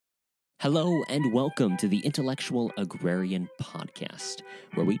Hello and welcome to the Intellectual Agrarian Podcast,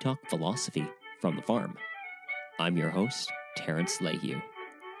 where we talk philosophy from the farm. I'm your host, Terrence Lehue.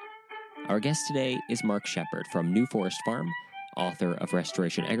 Our guest today is Mark Shepard from New Forest Farm, author of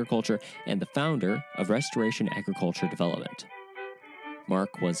Restoration Agriculture and the founder of Restoration Agriculture Development.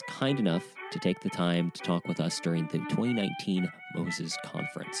 Mark was kind enough to take the time to talk with us during the 2019 Moses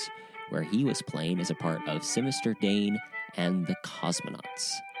Conference, where he was playing as a part of Sinister Dane and the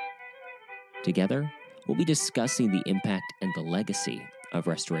Cosmonauts. Together, we'll be discussing the impact and the legacy of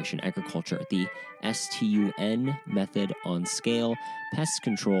restoration agriculture, the STUN method on scale, pest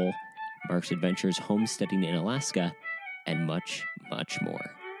control, Mark's adventures homesteading in Alaska, and much, much more.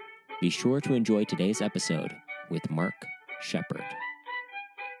 Be sure to enjoy today's episode with Mark Shepard.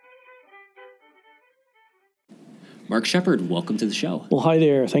 Mark Shepard, welcome to the show. Well, hi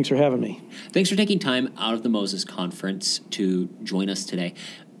there. Thanks for having me. Thanks for taking time out of the Moses Conference to join us today.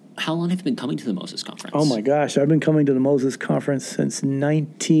 How long have you been coming to the Moses Conference? Oh, my gosh. I've been coming to the Moses Conference since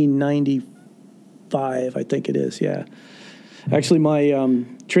 1995, I think it is, yeah. Actually, my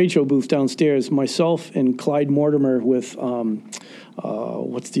trade show booth downstairs, myself and Clyde Mortimer with,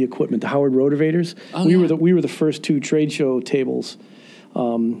 what's the equipment, the Howard Rotovators. We were the first two trade show tables.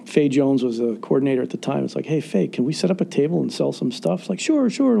 Faye Jones was a coordinator at the time. It's like, hey, Faye, can we set up a table and sell some stuff? It's like, sure.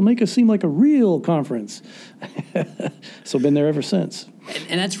 It'll make us seem like a real conference. So been there ever since.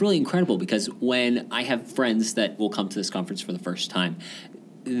 And that's really incredible because when I have friends that will come to this conference for the first time,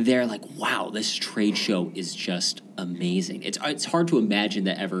 they're like, wow, this trade show is just amazing. It's hard to imagine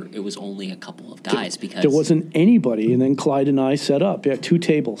that it was only a couple of guys because there wasn't anybody. And then Clyde and I set up. Yeah, two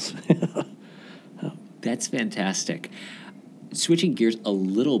tables. That's fantastic. Switching gears a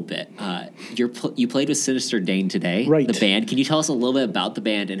little bit, you played with Sinister Dane today, right? The band. Can you tell us a little bit about the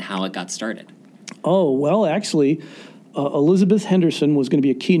band and how it got started? Oh, well, actually, Elizabeth Henderson was going to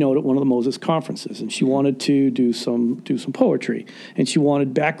be a keynote at one of the Moses conferences, and she wanted to do some poetry, and she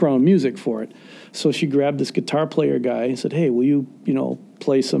wanted background music for it. So she grabbed this guitar player guy and said, "Hey, will you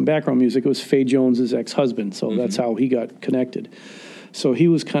play some background music?" It was Faye Jones's ex-husband, so that's how he got connected. So he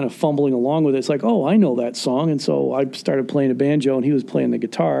was kind of fumbling along with it. It's like, oh, I know that song. And so I started playing a banjo, and he was playing the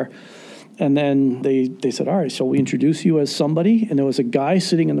guitar. And then they said, all right, shall we introduce you as somebody? And there was a guy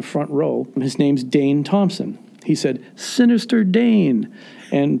sitting in the front row, and his name's Dane Thompson. He said, Sinister Dane.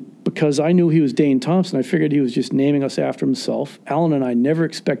 And because I knew he was Dane Thompson, I figured he was just naming us after himself. Alan and I never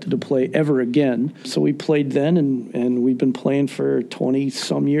expected to play ever again. So we played then, and we've been playing for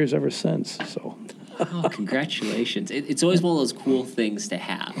 20-some years ever since. So... Oh, congratulations. It's always one of those cool things to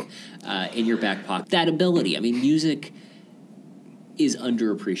have in your back pocket. That ability. I mean, music is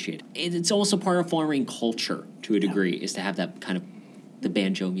underappreciated. It's also part of farming culture to a degree, is to have that kind of the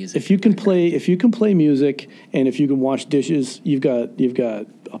banjo music. If you can play music and if you can wash dishes, you've got a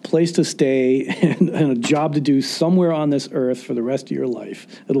place to stay and a job to do somewhere on this earth for the rest of your life.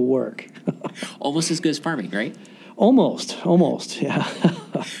 It'll work. Almost as good as farming, right? Almost, yeah.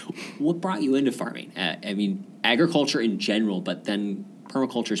 What brought you into farming? I mean, agriculture in general, but then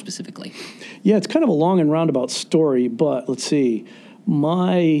permaculture specifically. Yeah, it's kind of a long and roundabout story, but let's see.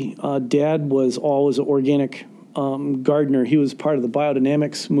 My dad was always an organic gardener. He was part of the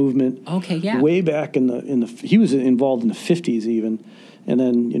biodynamics movement. Okay, yeah. Way back in the he was involved in the 50s even, and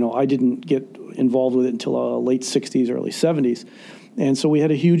then I didn't get involved with it until late 60s, early 70s. And so we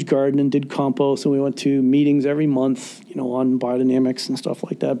had a huge garden and did compost, and we went to meetings every month, on biodynamics and stuff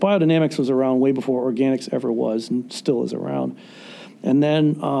like that. Biodynamics was around way before organics ever was, and still is around. And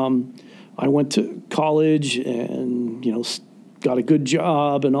then I went to college and, got a good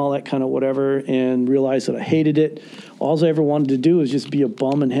job and all that kind of whatever, and realized that I hated it. All I ever wanted to do was just be a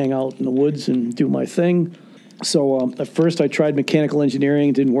bum and hang out in the woods and do my thing. So at first I tried mechanical engineering.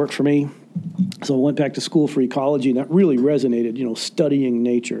 It didn't work for me. So I went back to school for ecology, and that really resonated, studying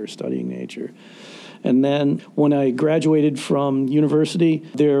nature. And then when I graduated from university,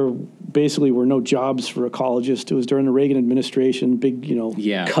 there basically were no jobs for ecologists. It was during the Reagan administration, big,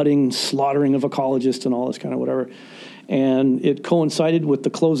 cutting, slaughtering of ecologists and all this kind of whatever. And it coincided with the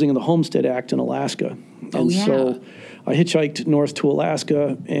closing of the Homestead Act in Alaska. So I hitchhiked north to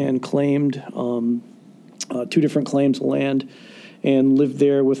Alaska and claimed 2 different claims of land, and lived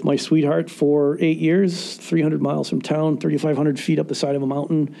there with my sweetheart for 8 years, 300 miles from town, 3,500 feet up the side of a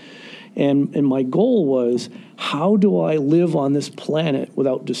mountain. And my goal was, how do I live on this planet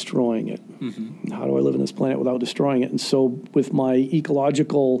without destroying it? Mm-hmm. How do I live on this planet without destroying it? And so with my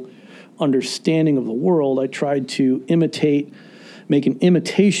ecological understanding of the world, I tried to make an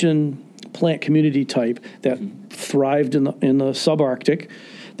imitation plant community type that thrived in the subarctic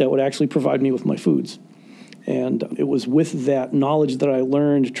that would actually provide me with my foods. And it was with that knowledge that I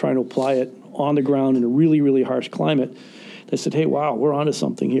learned trying to apply it on the ground in a really, really harsh climate. I said, hey, wow, we're onto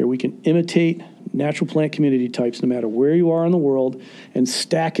something here. We can imitate natural plant community types no matter where you are in the world and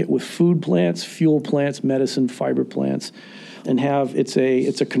stack it with food plants, fuel plants, medicine, fiber plants, and have it's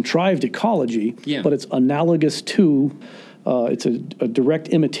a contrived ecology, but it's analogous to, it's a direct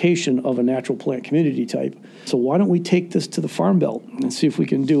imitation of a natural plant community type. So why don't we take this to the Farm Belt and see if we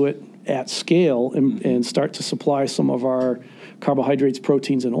can do it at scale and start to supply some of our carbohydrates,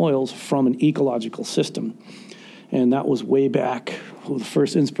 proteins, and oils from an ecological system. And that was way back. Well, the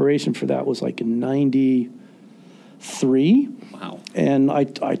first inspiration for that was like in 93. Wow. And I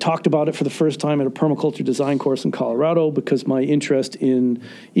talked about it for the first time at a permaculture design course in Colorado because my interest in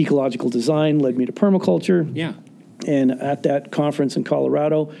ecological design led me to permaculture. Yeah. And at that conference in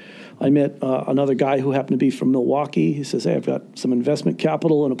Colorado, I met another guy who happened to be from Milwaukee. He says, hey, I've got some investment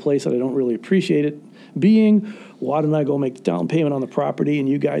capital in a place that I don't really appreciate it being. Why don't I go make the down payment on the property and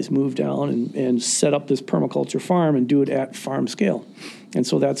you guys move down and set up this permaculture farm and do it at farm scale? And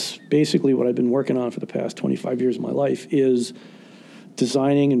so that's basically what I've been working on for the past 25 years of my life is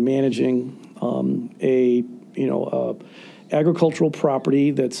designing and managing a agricultural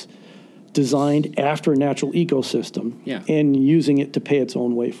property that's designed after a natural ecosystem and using it to pay its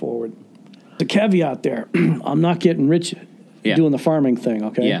own way forward. The caveat there, I'm not getting rich doing the farming thing,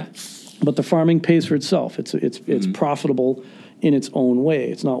 okay? Yeah. But the farming pays for itself. It's profitable in its own way.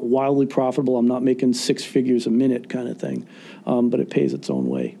 It's not wildly profitable. I'm not making 6 figures a minute kind of thing, but it pays its own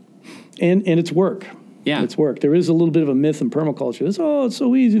way. And it's work. Yeah. It's work. There is a little bit of a myth in permaculture. It's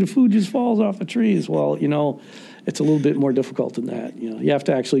so easy. The food just falls off the trees. Well, it's a little bit more difficult than that. You have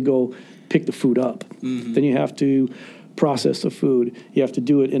to actually go pick the food up. Mm-hmm. Then you have to process the food. You have to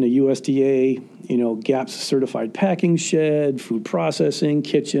do it in a USDA, GAPS certified packing shed, food processing,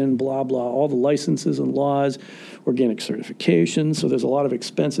 kitchen, blah, blah, all the licenses and laws, organic certification. So there's a lot of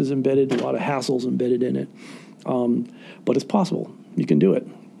expenses embedded, a lot of hassles embedded in it. But it's possible. You can do it.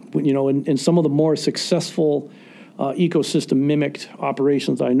 In some of the more successful ecosystem mimicked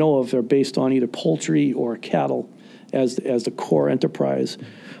operations I know of, they're based on either poultry or cattle as the core enterprise.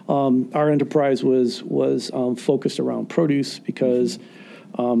 Our enterprise was focused around produce because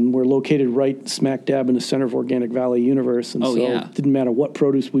we're located right smack dab in the center of Organic Valley universe, and it didn't matter what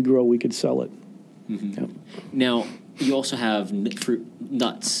produce we grow, we could sell it. Mm-hmm. Yep. Now, you also have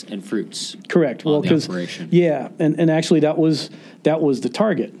nuts and fruits. Correct. Well, because and actually that was the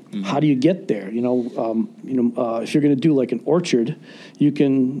target. Mm-hmm. How do you get there? If you're going to do like an orchard, you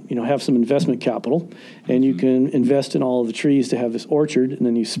can have some investment capital, and you can invest in all of the trees to have this orchard, and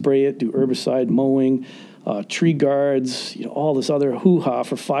then you spray it, do herbicide mowing, tree guards, all this other hoo-ha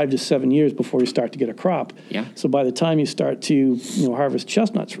for 5 to 7 years before you start to get a crop. Yeah. So by the time you start to harvest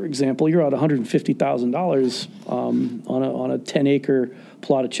chestnuts, for example, you're at $150,000 on a 10-acre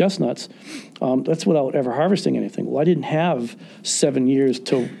plot of chestnuts. That's without ever harvesting anything. Well, I didn't have 7 years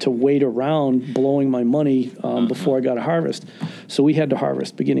to wait around blowing my money before I got a harvest. So we had to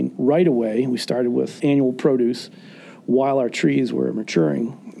harvest beginning right away. We started with annual produce while our trees were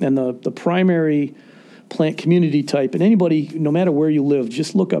maturing. And the primary plant community type, and anybody, no matter where you live,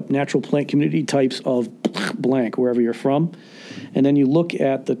 just look up natural plant community types of blank wherever you're from, and then you look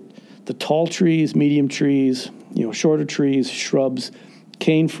at the tall trees, medium trees, shorter trees, shrubs,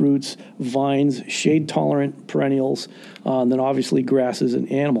 cane fruits, vines, shade-tolerant perennials, and then obviously grasses and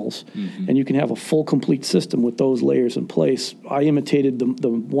animals. Mm-hmm. And you can have a full, complete system with those layers in place. I imitated the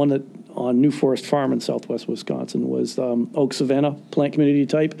one that on New Forest Farm in southwest Wisconsin was oak savanna plant community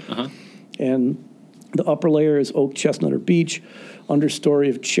type. Uh-huh. And the upper layer is oak, chestnut, or beech, understory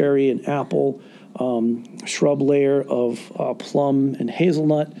of cherry and apple, shrub layer of plum and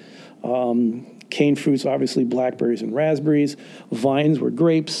hazelnut, cane fruits, obviously blackberries and raspberries, vines were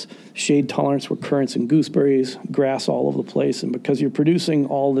grapes, shade tolerance were currants and gooseberries, grass all over the place. And because you're producing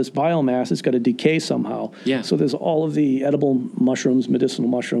all this biomass, it's got to decay somehow. Yeah. So there's all of the edible mushrooms, medicinal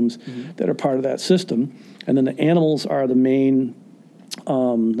mushrooms that are part of that system. And then the animals are the main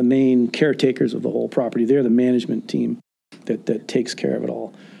caretakers of the whole property. They're the management team that takes care of it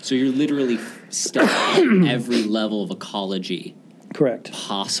all. So you're literally studying every level of ecology. Correct.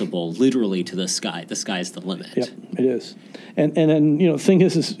 Possible, literally to the sky. The sky's the limit. Yep, it is. And then the thing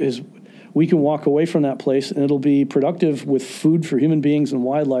is we can walk away from that place and it'll be productive with food for human beings and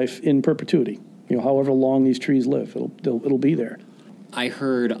wildlife in perpetuity. However long these trees live, it'll be there. I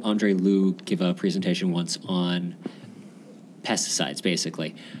heard Andre Lou give a presentation once on pesticides,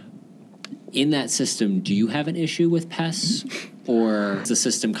 basically. In that system, do you have an issue with pests, or does the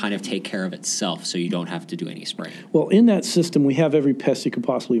system kind of take care of itself so you don't have to do any spraying? Well, in that system, we have every pest you could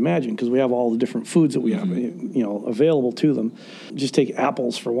possibly imagine because we have all the different foods that we have, available to them. Just take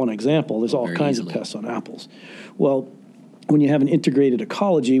apples for one example. There's all kinds of pests on apples. Well, when you have an integrated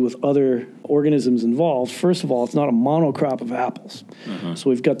ecology with other organisms involved, first of all, it's not a monocrop of apples. So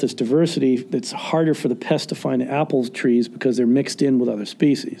we've got this diversity that's harder for the pests to find apple trees because they're mixed in with other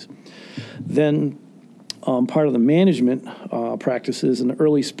species. Then part of the management practices in the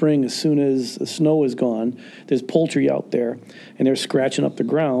early spring, as soon as the snow is gone, there's poultry out there, and they're scratching up the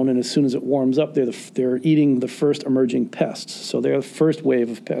ground, and as soon as it warms up, they're eating the first emerging pests. So they're the first wave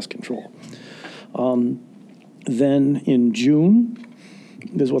of pest control. Then in June,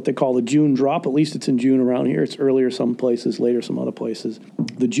 there's what they call the June drop. At least it's in June around here. It's earlier some places, later some other places.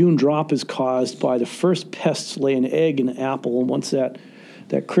 The June drop is caused by the first pests lay an egg in the apple, and once that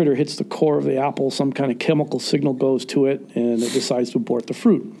critter hits the core of the apple, some kind of chemical signal goes to it, and it decides to abort the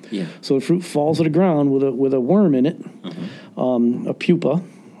fruit. Yeah. So the fruit falls to the ground with a worm in it, a pupa,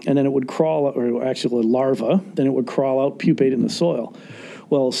 and then it would crawl, or actually a larva, then it would crawl out, pupate in the soil.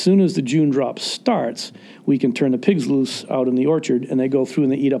 Well, as soon as the June drop starts, we can turn the pigs loose out in the orchard, and they go through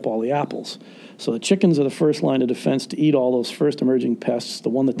and they eat up all the apples. So the chickens are the first line of defense to eat all those first emerging pests. The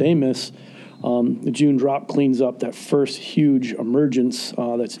one that they miss, the June drop cleans up that first huge emergence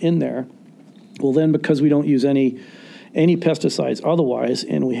that's in there. Well, then because we don't use any pesticides otherwise,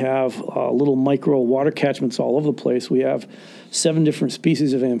 and we have little micro water catchments all over the place, we have 7 different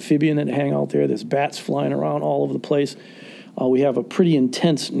species of amphibian that hang out there. There's bats flying around all over the place. We have a pretty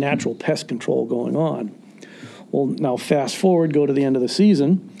intense natural pest control going on. Well, now fast forward, go to the end of the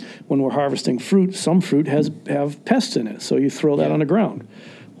season. When we're harvesting fruit, some fruit have pests in it, so you throw that on the ground.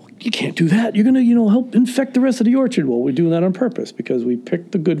 Well, you can't do that. You're going to help infect the rest of the orchard. Well, we're doing that on purpose because we pick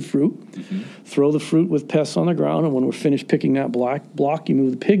the good fruit, throw the fruit with pests on the ground, and when we're finished picking that block, you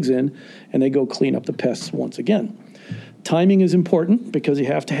move the pigs in, and they go clean up the pests once again. Timing is important because you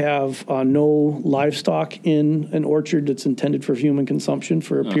have to have no livestock in an orchard that's intended for human consumption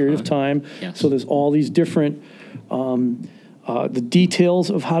for a period of time. Yes. So there's all these different the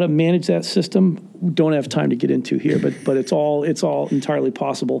details of how to manage that system. We don't have time to get into here, but it's all entirely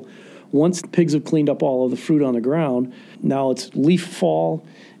possible. Once the pigs have cleaned up all of the fruit on the ground, now it's leaf fall,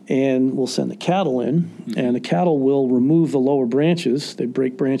 and we'll send the cattle in, and the cattle will remove the lower branches. They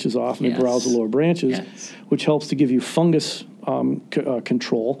break branches off, and they browse the lower branches, which helps to give you fungus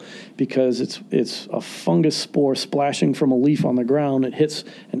control because it's a fungus spore splashing from a leaf on the ground. It hits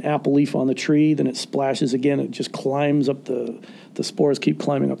an apple leaf on the tree, then it splashes again. It just climbs up the spores keep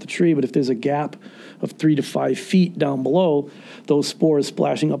climbing up the tree. But if there's a gap of 3 to 5 feet down below, those spores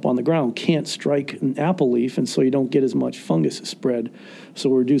splashing up on the ground can't strike an apple leaf, and so you don't get as much fungus spread.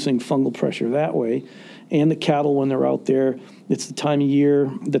 So we're reducing fungal pressure that way. And the cattle, when they're out there, it's the time of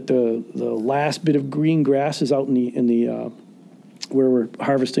year that the last bit of green grass is out in the where we're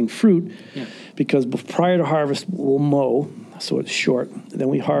harvesting fruit, because prior to harvest we'll mow, so it's short. Then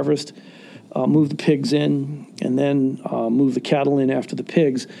we harvest, move the pigs in, and then move the cattle in after the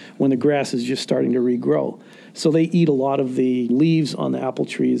pigs when the grass is just starting to regrow. So they eat a lot of the leaves on the apple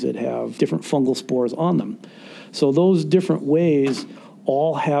trees that have different fungal spores on them. So those different ways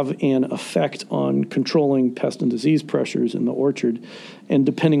all have an effect on controlling pest and disease pressures in the orchard. And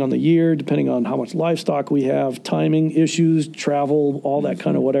depending on the year, depending on how much livestock we have, timing issues, travel, all that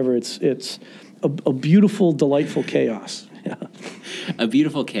kind of whatever, it's a beautiful, delightful chaos. Yeah. A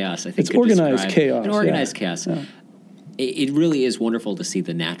beautiful chaos, I think. It's organized chaos. An organized chaos. Yeah. It really is wonderful to see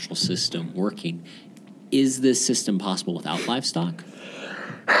the natural system working. Is this system possible without livestock?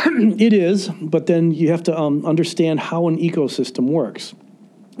 It is, but then you have to understand how an ecosystem works.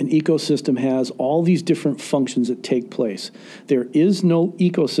 An ecosystem has all these different functions that take place. There is no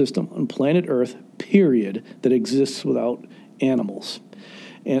ecosystem on planet Earth, period, that exists without animals.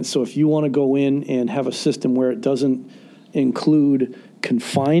 And so if you want to go in and have a system where it doesn't include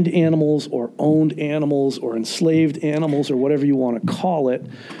confined animals or owned animals or enslaved animals or whatever you want to call it,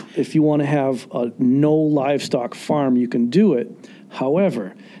 if you want to have a no livestock farm, you can do it.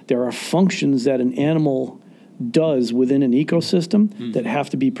 However, there are functions that an animal does within an ecosystem that have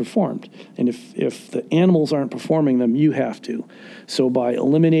to be performed. And if the animals aren't performing them, you have to. So by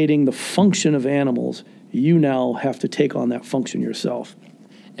eliminating the function of animals, you now have to take on that function yourself.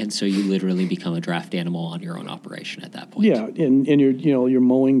 And so you literally become a draft animal on your own operation at that point. Yeah, and you're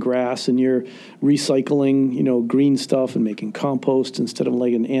mowing grass and you're recycling, green stuff and making compost instead of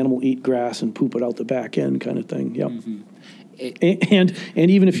letting an animal eat grass and poop it out the back end kind of thing. Yep.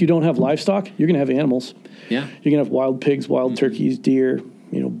 And even if you don't have livestock, you're going to have animals. Yeah. You're going to have wild pigs, wild turkeys, deer,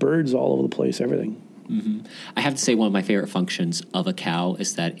 birds all over the place, everything. Mm-hmm. I have to say one of my favorite functions of a cow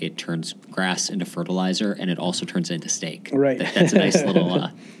is that it turns grass into fertilizer, and it also turns it into steak. Right. That's a nice little...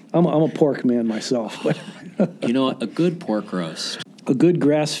 I'm a pork man myself. But you know what? A good pork roast. A good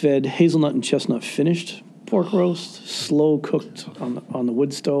grass-fed hazelnut and chestnut finished pork roast, slow cooked on the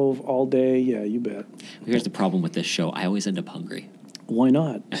wood stove all day. Yeah, you bet. Here's the problem with this show. I always end up hungry. Why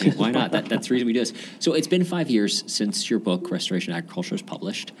not? I mean, why not? That's the reason we do this. So it's been 5 years since your book, Restoration Agriculture, is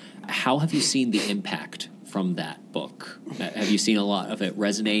published. How have you seen the impact from that book? Have you seen a lot of it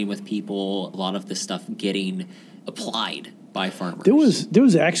resonating with people, a lot of this stuff getting applied by farmers? There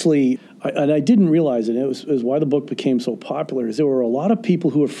was actually, and I didn't realize it, it was why the book became so popular, is there were a lot of people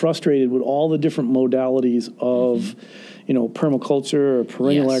who were frustrated with all the different modalities of permaculture or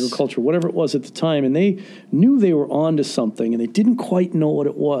perennial agriculture, whatever it was at the time, and they knew they were onto something, and they didn't quite know what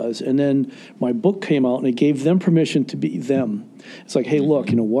it was. And then my book came out, and it gave them permission to be them. It's like, hey, look,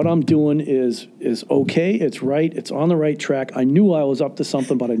 what I'm doing is okay, it's right, it's on the right track. I knew I was up to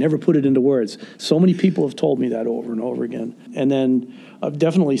something, but I never put it into words. So many people have told me that over and over again. And then I've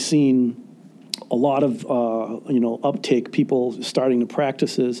definitely seen a lot of uptake, people starting the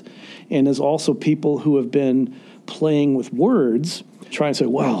practices, and there's also people who have been playing with words, trying to say,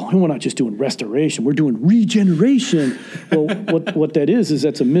 well, we're not just doing restoration, we're doing regeneration. Well, what that is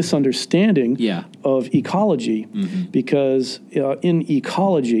that's a misunderstanding of ecology, because in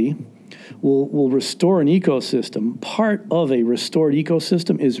ecology, we'll restore an ecosystem. Part of a restored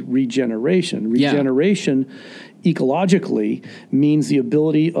ecosystem is regeneration. Regeneration ecologically means the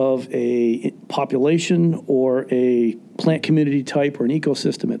ability of a population or a plant community type or an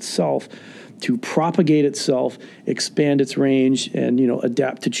ecosystem itself to propagate itself, expand its range, and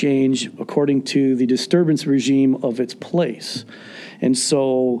adapt to change according to the disturbance regime of its place. And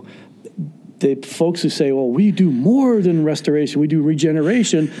so the folks who say, well, we do more than restoration, we do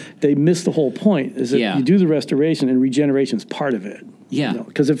regeneration, they miss the whole point, is that you do the restoration and regeneration is part of it. Yeah.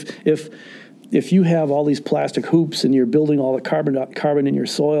 Because if you have all these plastic hoops and you're building all the carbon in your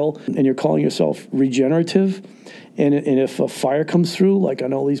soil and you're calling yourself regenerative, and if a fire comes through, like I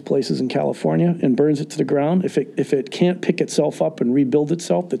know these places in California, and burns it to the ground, if it can't pick itself up and rebuild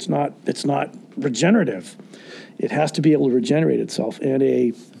itself, it's not regenerative. It has to be able to regenerate itself. And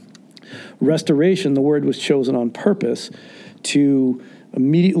a restoration, the word was chosen on purpose to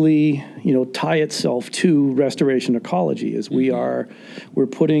immediately, tie itself to restoration ecology, as we're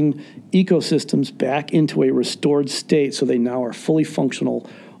putting ecosystems back into a restored state so they now are fully functional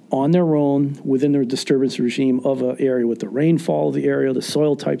on their own within their disturbance regime of an area, with the rainfall of the area, the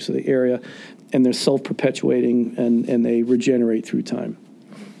soil types of the area, and they're self-perpetuating and they regenerate through time.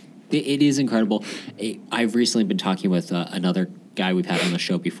 It is incredible. I've recently been talking with another guy we've had on the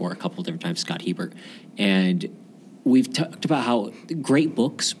show before a couple of different times, Scott Hebert, and we've talked about how great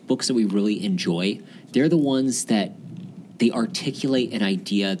books that we really enjoy, they're the ones that they articulate an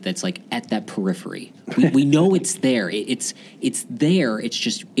idea that's like at that periphery. We know it's there. It's there. It's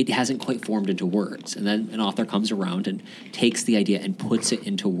just it hasn't quite formed into words. And then an author comes around and takes the idea and puts it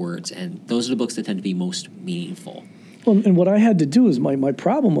into words. And those are the books that tend to be most meaningful. Well, and what I had to do is my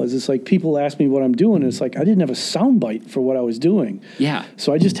problem was, it's like people ask me what I'm doing, and it's like I didn't have a soundbite for what I was doing. Yeah.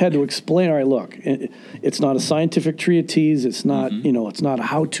 So I just had to explain, all right, look, it's not a scientific treatise. It's not, it's not a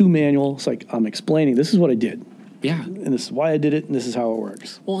how-to manual. It's like I'm explaining, this is what I did. Yeah. And this is why I did it, and this is how it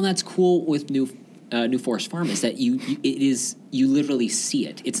works. Well, and that's cool with New Forest Farm, is that you literally see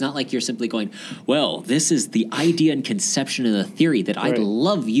it. It's not like you're simply going, well, this is the idea and conception and the theory that I'd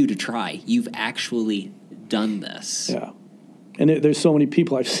love you to try. You've actually done this. Yeah. And there's so many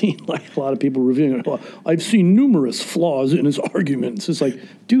people I've seen, like a lot of people reviewing it. Well, I've seen numerous flaws in his arguments. It's like,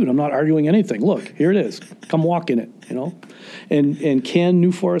 dude, I'm not arguing anything. Look, here it is. Come walk in it, And can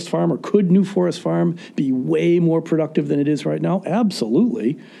New Forest Farm, or could New Forest Farm be way more productive than it is right now?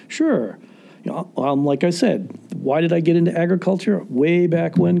 Absolutely. Sure. Like I said, why did I get into agriculture? Way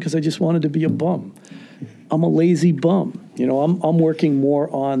back when, because I just wanted to be a bum. I'm a lazy bum. I'm working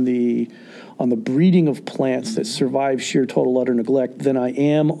more on the breeding of plants that survive sheer total utter neglect than I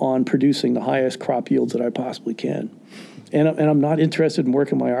am on producing the highest crop yields that I possibly can. And I'm not interested in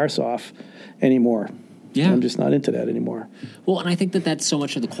working my arse off anymore. Yeah. I'm just not into that anymore. Well, and I think that's so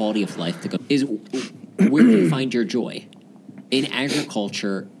much of the quality of life is where you find your joy. In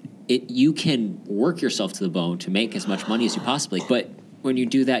agriculture, you can work yourself to the bone to make as much money as you possibly, but when you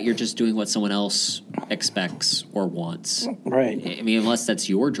do that, you're just doing what someone else expects or wants. Right. I mean, unless that's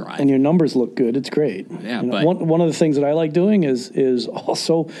your drive. And your numbers look good, it's great. Yeah, but one of the things that I like doing is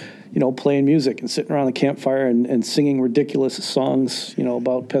also, playing music and sitting around the campfire and singing ridiculous songs,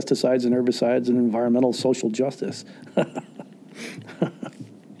 about pesticides and herbicides and environmental social justice.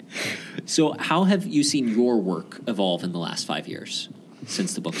 So how have you seen your work evolve in the last 5 years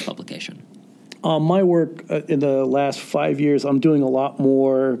since the book's publication? My work in the last 5 years, I'm doing a lot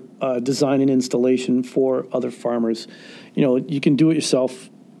more design and installation for other farmers. You can do it yourself.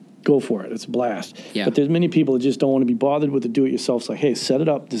 Go for it. It's a blast. Yeah. But there's many people that just don't want to be bothered with the do-it-yourself. It's like, hey, set it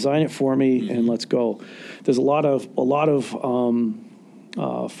up, design it for me, and let's go. There's a lot of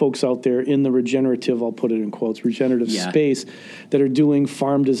folks out there in the regenerative, I'll put it in quotes, regenerative space that are doing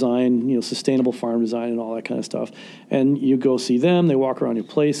farm design, sustainable farm design and all that kind of stuff. And you go see them, they walk around your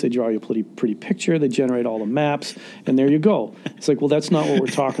place, they draw you a pretty picture, they generate all the maps, and there you go. It's like, well, that's not what we're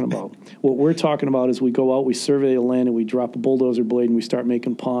talking about. What we're talking about is we go out, we survey the land, and we drop a bulldozer blade, and we start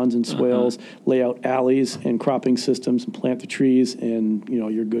making ponds and swales, lay out alleys and cropping systems, and plant the trees, and,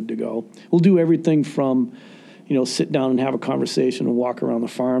 you're good to go. We'll do everything from sit down and have a conversation and walk around the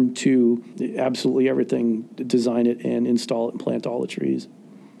farm to absolutely everything, design it and install it and plant all the trees.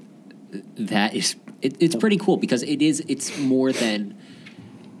 That is, it's pretty cool because it's more than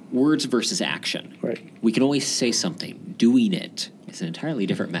words versus action. Right. We can always say something. Doing it is an entirely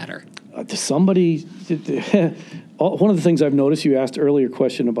different matter. To somebody, one of the things I've noticed, you asked earlier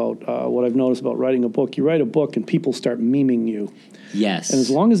question about what I've noticed about writing a book. You write a book and people start memeing you. Yes. And as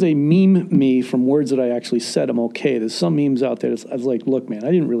long as they meme me from words that I actually said, I'm okay. There's some memes out there I was like, look, man,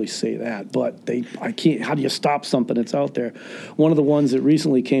 I didn't really say that, but I can't, how do you stop something that's out there? One of the ones that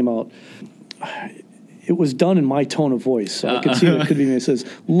recently came out, it was done in my tone of voice, so I could see it could be me. It says,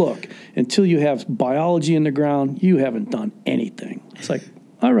 look, until you have biology in the ground, you haven't done anything. It's like,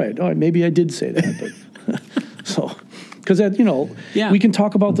 all right, maybe I did say that, but so... Because, we can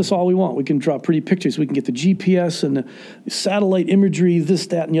talk about this all we want. We can draw pretty pictures. We can get the GPS and the satellite imagery, this,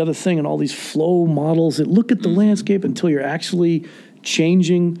 that, and the other thing, and all these flow models that look at the landscape until you're actually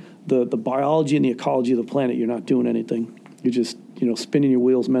changing the biology and the ecology of the planet. You're not doing anything. You're just, spinning your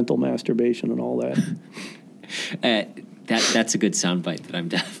wheels, mental masturbation and all that. That's a good soundbite that I'm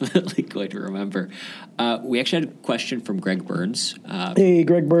definitely going to remember. We actually had a question from Greg Burns. Hey,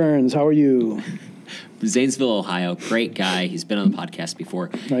 Greg Burns, how are you? Zanesville, Ohio. Great guy. He's been on the podcast before.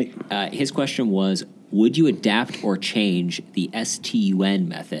 Right. His question was, would you adapt or change the STUN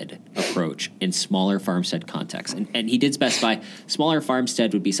method approach in smaller farmstead contexts? And he did specify smaller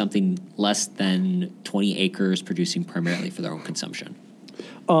farmstead would be something less than 20 acres producing primarily for their own consumption.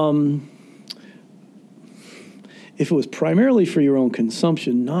 If it was primarily for your own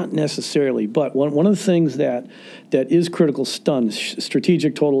consumption, not necessarily. But one of the things that is critical stun,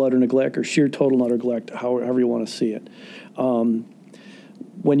 strategic total utter neglect or sheer total utter neglect, however you want to see it.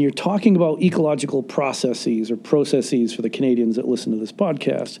 When you're talking about ecological processes or processes for the Canadians that listen to this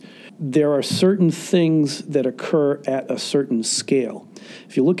podcast, there are certain things that occur at a certain scale.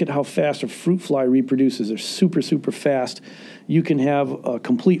 If you look at how fast a fruit fly reproduces, they're super, super fast. You can have a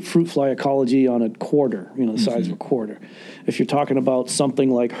complete fruit fly ecology on a quarter, the size of a quarter. If you're talking about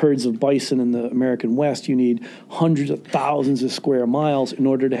something like herds of bison in the American West, you need hundreds of thousands of square miles in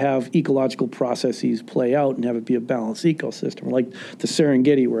order to have ecological processes play out and have it be a balanced ecosystem, like the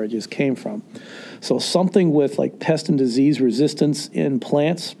Serengeti where I just came from. So something with like pest and disease resistance in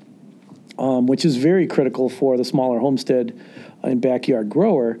plants, which is very critical for the smaller homestead and backyard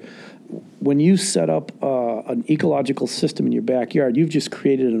grower. When you set up an ecological system in your backyard, you've just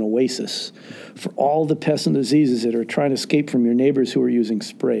created an oasis for all the pests and diseases that are trying to escape from your neighbors who are using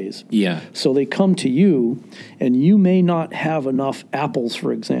sprays. Yeah. So they come to you, and you may not have enough apples,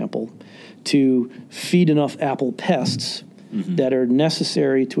 for example, to feed enough apple pests that are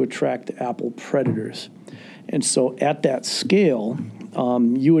necessary to attract the apple predators. And so at that scale,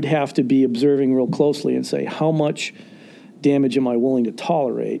 you would have to be observing real closely and say, how much damage am I willing to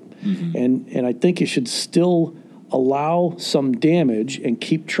tolerate? And I think you should still allow some damage and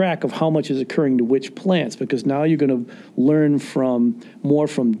keep track of how much is occurring to which plants, because now you're going to learn more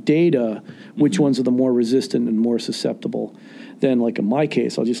from data which ones are the more resistant and more susceptible. Then, like in my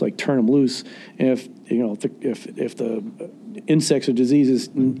case, I'll just turn them loose. And if the insects or diseases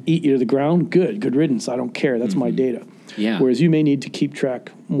eat you to the ground, good riddance. I don't care. That's my data. Yeah. Whereas you may need to keep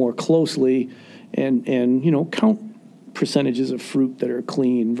track more closely and count percentages of fruit that are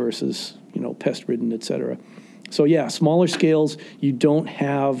clean versus, pest-ridden, et cetera. So, yeah, smaller scales, you don't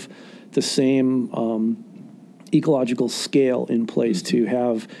have the same ecological scale in place to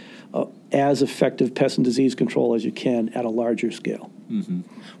have as effective pest and disease control as you can at a larger scale.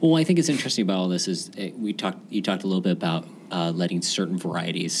 Well, I think it's interesting about all this is you talked a little bit about letting certain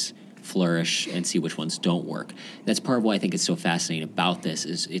varieties flourish and see which ones don't work. That's part of why I think it's so fascinating about this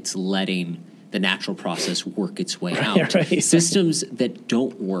is it's letting the natural process work its way out. Right. Systems that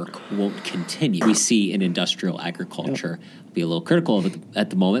don't work won't continue. We see in industrial agriculture, I'll be a little critical of it at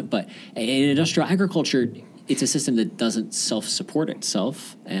the moment, but in industrial agriculture, it's a system that doesn't self-support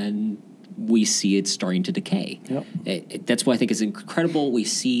itself, and we see it starting to decay. Yep. That's why I think it's incredible. We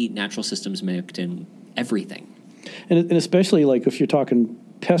see natural systems mimicked in everything. And especially like if you're talking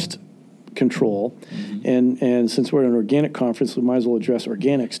pest control, and since we're at an organic conference, we might as well address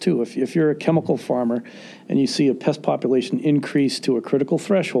organics too. If you're a chemical farmer and you see a pest population increase to a critical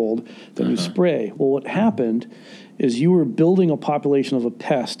threshold, then you spray. Well, what happened is you were building a population of a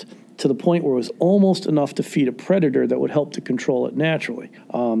pest to the point where it was almost enough to feed a predator that would help to control it naturally.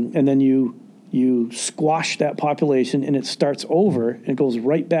 And then you squash that population and it starts over and it goes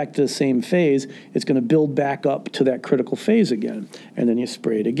right back to the same phase. It's going to build back up to that critical phase again. And then you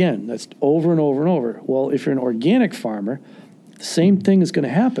spray it again. That's over and over and over. Well, if you're an organic farmer, the same thing is going to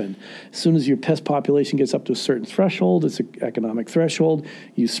happen. As soon as your pest population gets up to a certain threshold, it's an economic threshold,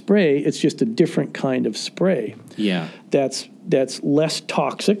 you spray. It's just a different kind of spray. Yeah. That's less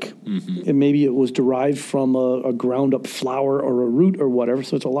toxic, and maybe it was derived from a ground-up flower or a root or whatever,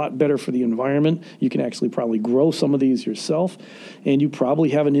 so it's a lot better for the environment. You can actually probably grow some of these yourself, and you probably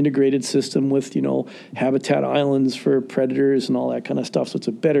have an integrated system with, habitat islands for predators and all that kind of stuff, so it's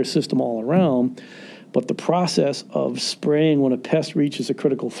a better system all around. But the process of spraying when a pest reaches a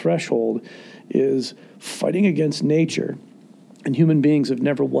critical threshold is fighting against nature, and human beings have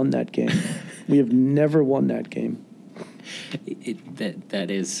never won that game. We have never won that game. That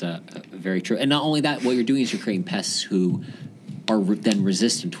is very true. And not only that, what you're doing is you're creating pests who are then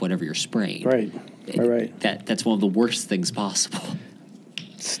resistant to whatever you're spraying. Right. Right. That's one of the worst things possible.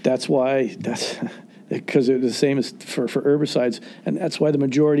 That's why because it's the same as for herbicides, and that's why the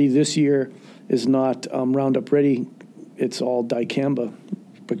majority this year is not Roundup Ready. It's all dicamba,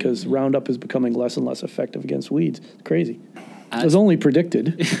 because Roundup is becoming less and less effective against weeds. It's crazy. It was only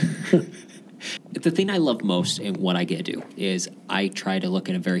predicted. The thing I love most in what I get to do is I try to look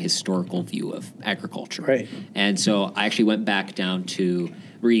at a very historical view of agriculture. Right. And so I actually went back down to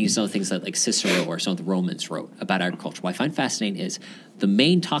reading some of the things that like Cicero or some of the Romans wrote about agriculture. What I find fascinating is the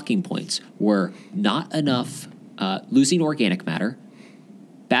main talking points were not enough losing organic matter,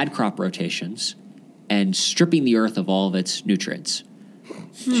 bad crop rotations, and stripping the earth of all of its nutrients.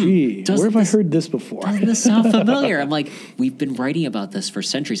 Gee, where have I heard this before? Doesn't this sound familiar? I'm like, we've been writing about this for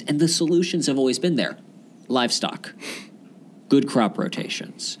centuries, and the solutions have always been there. Livestock, good crop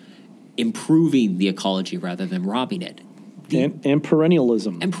rotations, improving the ecology rather than robbing it. And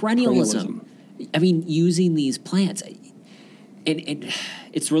perennialism. And perennialism. I mean, using these plants. And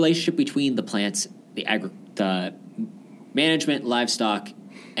it's the relationship between the plants, the management, livestock,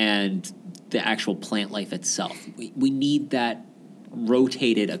 and the actual plant life itself. We need that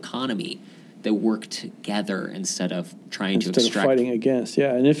rotated economy that work together instead of trying to extract. Instead of fighting against,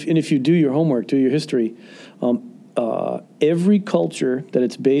 yeah. And if you do your homework, do your history, every culture that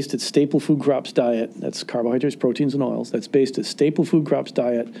it's based its staple food crops diet, that's carbohydrates, proteins, and oils, that's based its staple food crops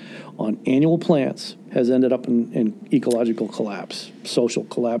diet on annual plants, has ended up in ecological collapse, social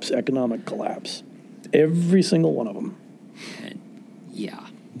collapse, economic collapse. Every single one of them. And yeah,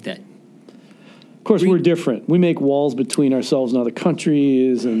 that. Of course, we're different. We make walls between ourselves and other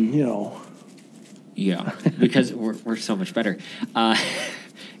countries, and Yeah, because we're so much better.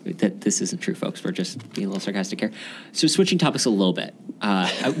 That this isn't true, folks. We're just being a little sarcastic here. So switching topics a little bit.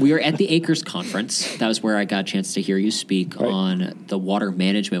 We were at the Acres Conference. That was where I got a chance to hear you speak on the water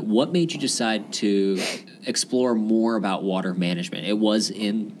management. What made you decide to explore more about water management? It was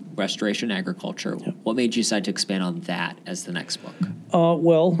in restoration agriculture. Yep. What made you decide to expand on that as the next book?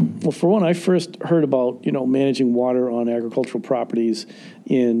 Well, for one, I first heard about managing water on agricultural properties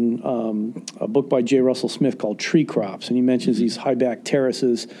in a book by J. Russell Smith called Tree Crops, and he mentions these high-back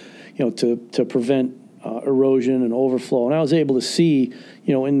terraces, to prevent erosion and overflow. And I was able to see,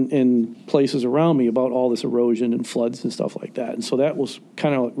 in places around me about all this erosion and floods and stuff like that. And so that was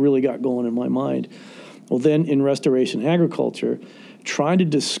kind of really got going in my mind. Well, then in restoration agriculture, trying to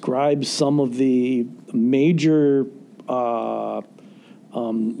describe some of the major worldviews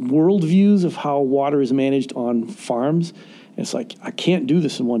of how water is managed on farms. And it's like, I can't do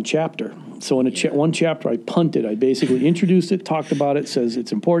this in one chapter. So in one chapter, I punted. I basically introduced it, talked about it, says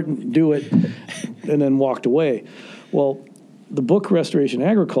it's important, do it, and then walked away. Well, the book Restoration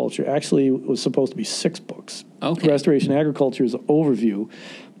Agriculture actually was supposed to be 6 books. Okay. Restoration Agriculture is an overview.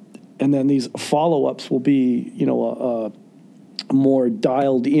 And then these follow-ups will be, a more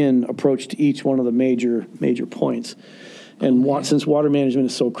dialed-in approach to each one of the major points. And since water management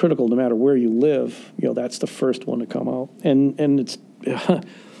is so critical, no matter where you live, that's the first one to come out. And it's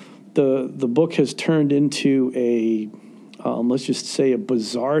the book has turned into a, let's just say, a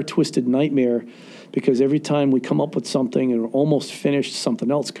bizarre, twisted nightmare, because every time we come up with something and we're almost finished,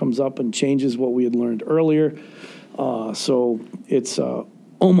 something else comes up and changes what we had learned earlier. So it's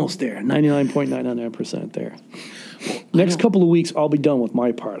almost there, 99.999% there. Next couple of weeks, I'll be done with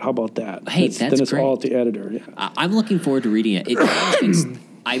my part. How about that? Hey, that's then it's great. all at the editor. Yeah. I'm looking forward to reading it.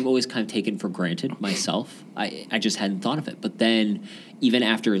 I've always kind of taken for granted myself. I just hadn't thought of it. But then even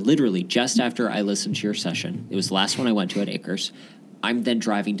after, literally just after I listened to your session, it was the last one I went to at Acres, I'm then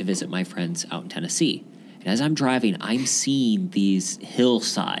driving to visit my friends out in Tennessee. And as I'm driving, I'm seeing these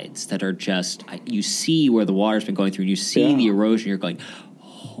hillsides that are just, you see where the water's been going through, and you see the erosion. You're going,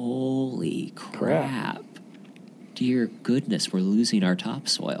 holy crap. Dear goodness, we're losing our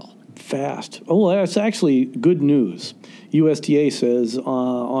topsoil. Fast. Oh, well, that's actually good news. USDA says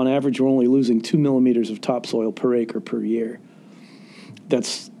on average we're only losing 2 millimeters of topsoil per acre per year.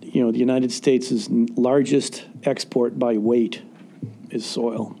 That's, the United States' largest export by weight is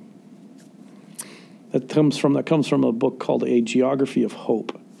soil. That comes from a book called A Geography of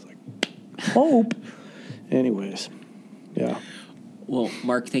Hope. It's like, hope? Anyways, yeah. Well,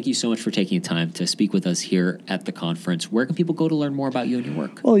 Mark, thank you so much for taking the time to speak with us here at the conference. Where can people go to learn more about you and your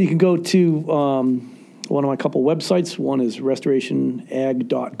work? Well, you can go to one of my couple websites. One is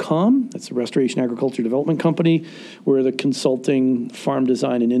restorationag.com. That's a Restoration Agriculture Development Company. We're the consulting farm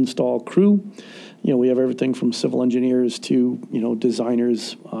design and install crew. We have everything from civil engineers to,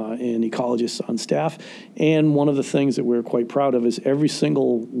 designers and ecologists on staff. And one of the things that we're quite proud of is every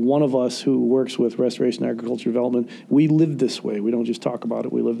single one of us who works with Restoration Agriculture Development, we live this way. We don't just talk about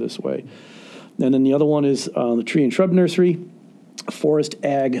it, we live this way. And then the other one is the Tree and Shrub Nursery,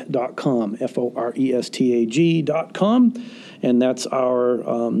 forestag.com, forestag.com. And that's our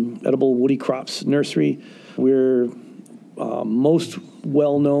edible woody crops nursery. We're most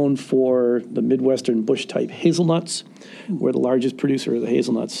well known for the Midwestern bush type hazelnuts. We're the largest producer of the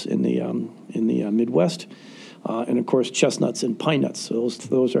hazelnuts in the Midwest, and of course chestnuts and pine nuts. So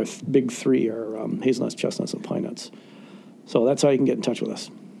those are big three: are hazelnuts, chestnuts, and pine nuts. So that's how you can get in touch with us.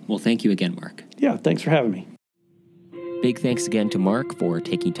 Well, thank you again, Mark. Yeah, thanks for having me. Big thanks again to Mark for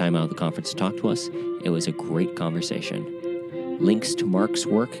taking time out of the conference to talk to us. It was a great conversation. Links to Mark's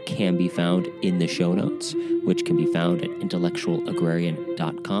work can be found in the show notes, which can be found at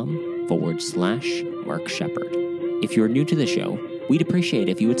intellectualagrarian.com/Mark Shepard. If you're new to the show, we'd appreciate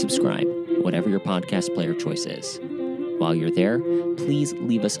if you would subscribe, whatever your podcast player choice is. While you're there, please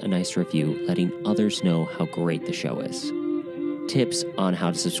leave us a nice review, letting others know how great the show is. Tips on how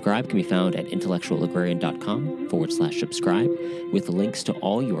to subscribe can be found at intellectualagrarian.com/subscribe, with links to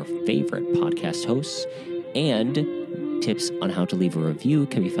all your favorite podcast hosts, and tips on how to leave a review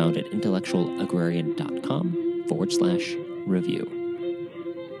can be found at intellectualagrarian.com/review.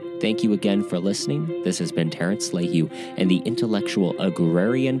 Thank you again for listening. This has been Terrence Lehue and the Intellectual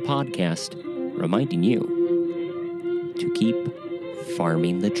Agrarian Podcast, reminding you to keep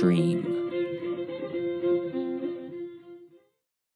farming the dream.